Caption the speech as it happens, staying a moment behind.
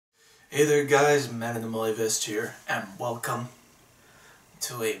Hey there guys, ManInTheMOLLEVest here, and welcome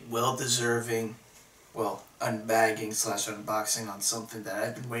to a well-deserving, unbagging slash unboxing on something that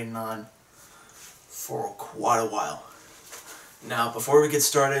I've been waiting on for quite a while. Now, before we get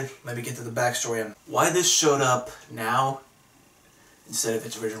started, let me get to the backstory on why this showed up now instead of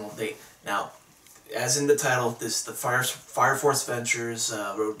its original date. Now, as in the title, this is the Fireforce Venture's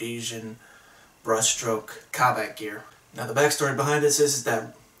Rhodesian Brushstroke combat gear. Now, the backstory behind this is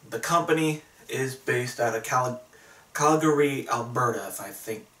that the company is based out of Calgary, Alberta, if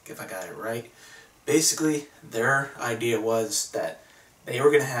I got it right. Basically, their idea was that they were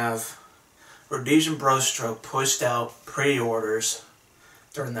going to have Rhodesian Brushstroke pushed out pre-orders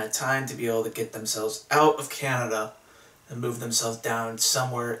during that time to be able to get themselves out of Canada and move themselves down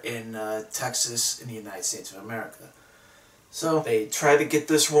somewhere in Texas in the United States of America. So they tried to get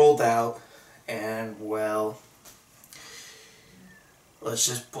this rolled out, and well, let's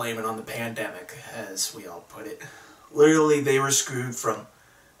just blame it on the pandemic, as we all put it. Literally, they were screwed from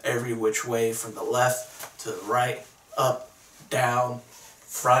every which way, from the left to the right, up, down,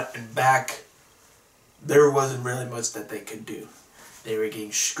 front and back. There wasn't really much that they could do. They were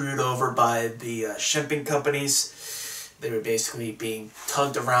getting screwed over by the shipping companies. They were basically being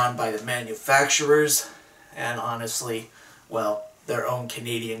tugged around by the manufacturers, and honestly, well, their own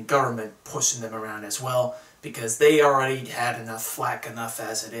Canadian government pushing them around as well, because they already had enough flack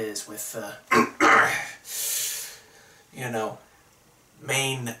as it is with,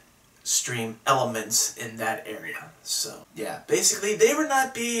 mainstream elements in that area. So, yeah, basically they were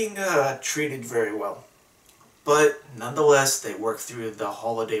not being treated very well. But, nonetheless, they worked through the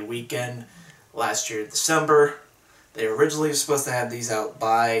holiday weekend last year in December. They were originally supposed to have these out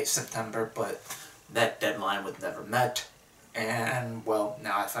by September, but that deadline was never met. And, well,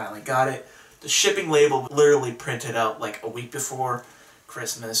 now I finally got it. The shipping label literally printed out like a week before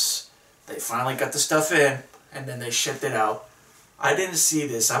Christmas. They finally got the stuff in, and then they shipped it out. I didn't see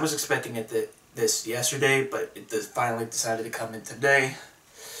this. I was expecting this yesterday, but it finally decided to come in today.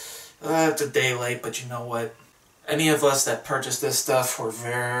 It's a day late, but you know what? Any of us that purchased this stuff were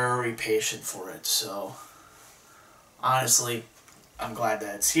very patient for it. So, honestly, I'm glad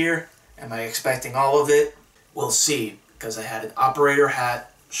that it's here. Am I expecting all of it? We'll see, because I had an operator hat,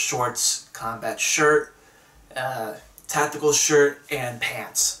 shorts, combat shirt, tactical shirt, and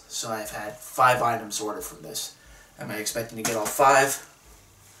pants. So I've had 5 items ordered from this. Am I expecting to get all 5?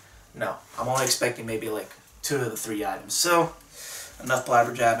 No. I'm only expecting maybe like 2 of the 3 items. So, enough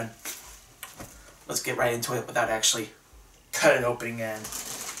blabber jabbing. Let's get right into it without actually cutting opening and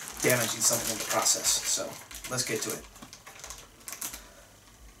damaging something in the process. So, let's get to it.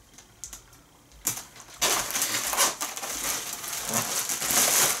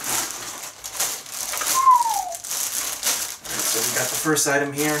 So we got the first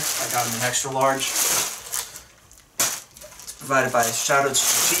item here. I got them in extra large. It's provided by Shouted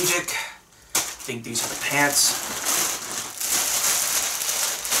Strategic. I think these are the pants.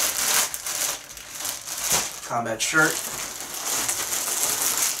 Combat shirt.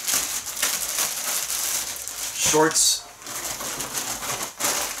 Shorts.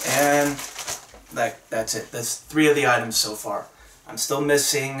 And that's it. That's 3 of the items so far. I'm still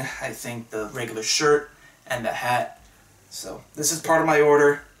missing, I think, the regular shirt and the hat. So, this is part of my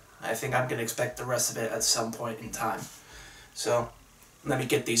order. I think I'm going to expect the rest of it at some point in time. So, let me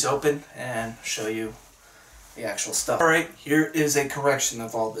get these open and show you the actual stuff. Alright, here is a correction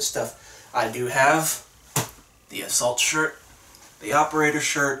of all this stuff. I do have the assault shirt, the operator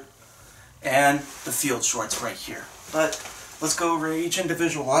shirt, and the field shorts right here. But, let's go over each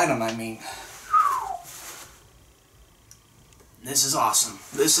individual item, This is awesome.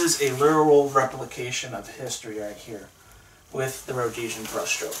 This is a literal replication of history right here with the Rhodesian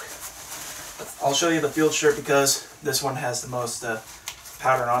Brushstroke. I'll show you the field shirt because this one has the most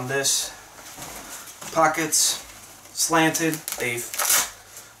pattern on this. Pockets slanted.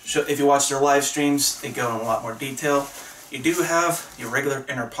 If you watch their live streams, they go in a lot more detail. You do have your regular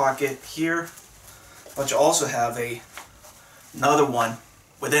inner pocket here, but you also have another one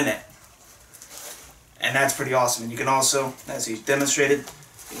within it. And that's pretty awesome. And you can also, as he's demonstrated,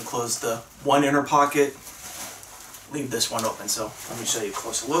 you can close the one inner pocket, leave this one open. So let me show you a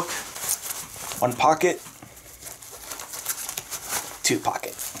closer look. One pocket, 2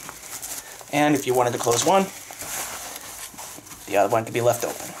 pocket. And if you wanted to close one, the other one could be left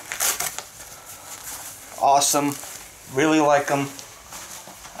open. Awesome. Really like them.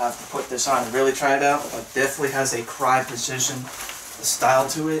 I have to put this on and really try it out. It definitely has a cry precision, a style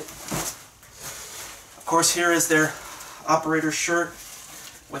to it. Of course, here is their operator shirt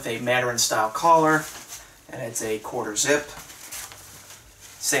with a Mandarin style collar, and it's a quarter zip.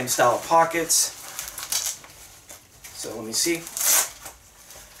 Same style of pockets. So let me see.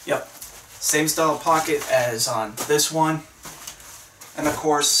 Yep, same style of pocket as on this one. And of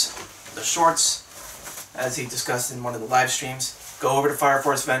course, the shorts, as he discussed in one of the live streams. Go over to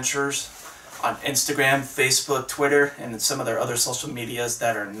Fireforce Ventures on Instagram, Facebook, Twitter, and some of their other social medias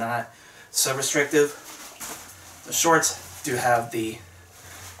that are not so restrictive. The shorts do have the,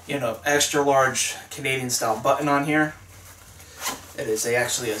 extra large Canadian style button on here. It is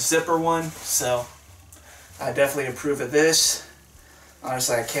actually a zipper one, so I definitely approve of this.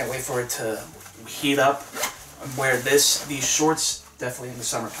 Honestly, I can't wait for it to heat up and wear these shorts definitely in the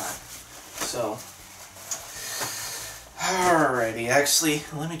summertime. So, alrighty, actually,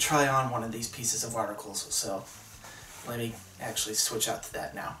 let me try on one of these pieces of articles. So, let me actually switch out to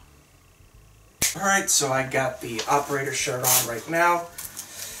that now. Alright, so I got the operator shirt on right now.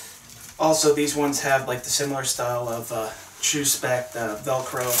 Also, these ones have like the similar style of true spec, the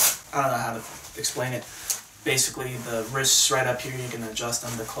Velcro. I don't know how to explain it. Basically, the wrists right up here, you can adjust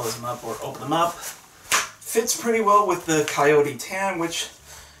them to close them up or open them up. Fits pretty well with the Coyote Tan, which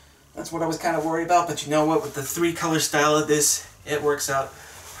that's what I was kind of worried about. But you know what? With the 3-color style of this, it works out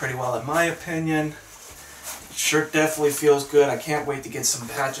pretty well in my opinion. Shirt definitely feels good. I can't wait to get some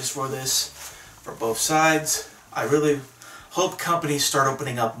patches for this for both sides. I really hope companies start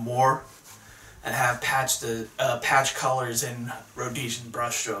opening up more and have patch colors in Rhodesian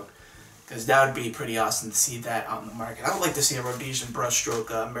Brushstroke, because that would be pretty awesome to see that on the market. I would like to see a Rhodesian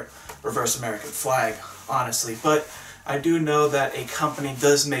Brushstroke reverse American flag, honestly, but I do know that a company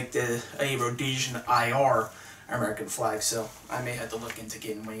does make a Rhodesian IR American flag, so I may have to look into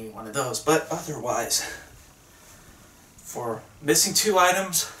getting one of those. But otherwise, for missing 2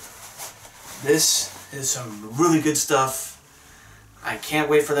 items, this is some really good stuff. I can't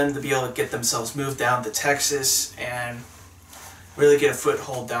wait for them to be able to get themselves moved down to Texas and really get a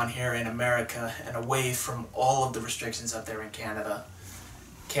foothold down here in America and away from all of the restrictions up there in Canada.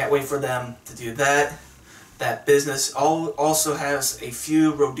 Can't wait for them to do that. That business also has a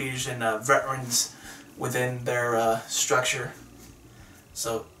few Rhodesian veterans within their structure.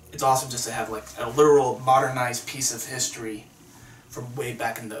 So it's awesome just to have like a literal modernized piece of history from way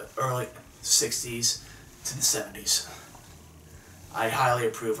back in the early 60s to the 70s. I highly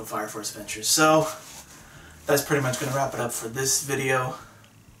approve of Fireforce Venture. So that's pretty much going to wrap it up for this video.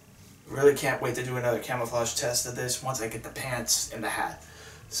 Really can't wait to do another camouflage test of this once I get the pants and the hat.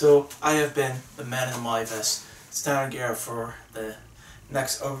 So I have been the man in the MOLLEVest. It's time to gear up for the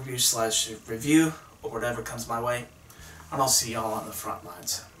next overview / review or whatever comes my way. And I'll see y'all on the front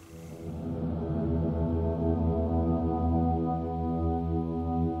lines.